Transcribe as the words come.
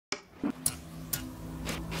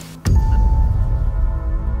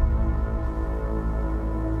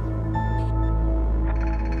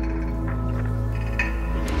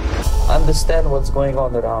understand what's going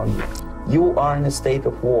on around you. You are in a state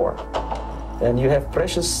of war, and you have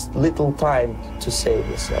precious little time to save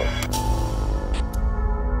yourself.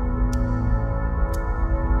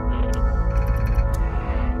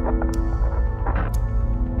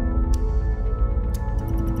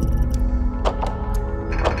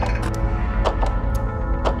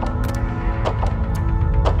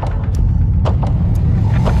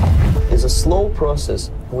 It's a slow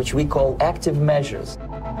process which we call active measures.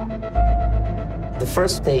 The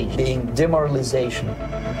first stage being demoralization.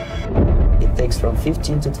 It takes from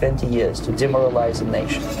 15 to 20 years to demoralize a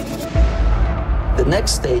nation. The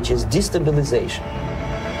next stage is destabilization.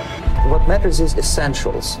 What matters is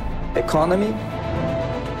essentials: economy,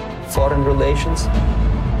 foreign relations,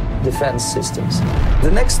 defense systems.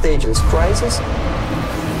 The next stage is crisis,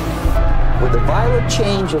 with a violent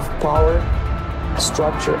change of power,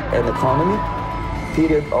 structure, and economy,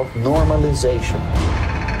 period of normalization.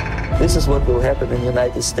 This is what will happen in the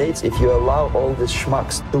United States if you allow all these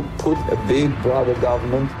schmucks to put a big brother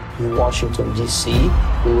government in Washington, D.C.,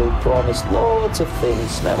 who will promise lots of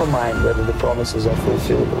things, never mind whether the promises are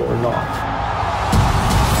fulfillable or not.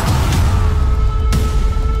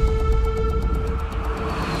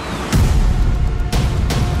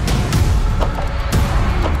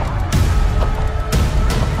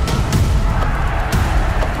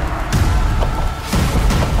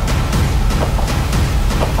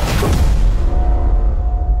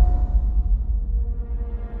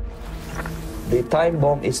 The time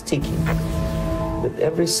bomb is ticking, but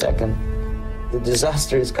every second the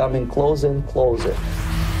disaster is coming closer and closer.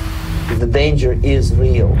 The danger is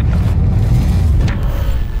real.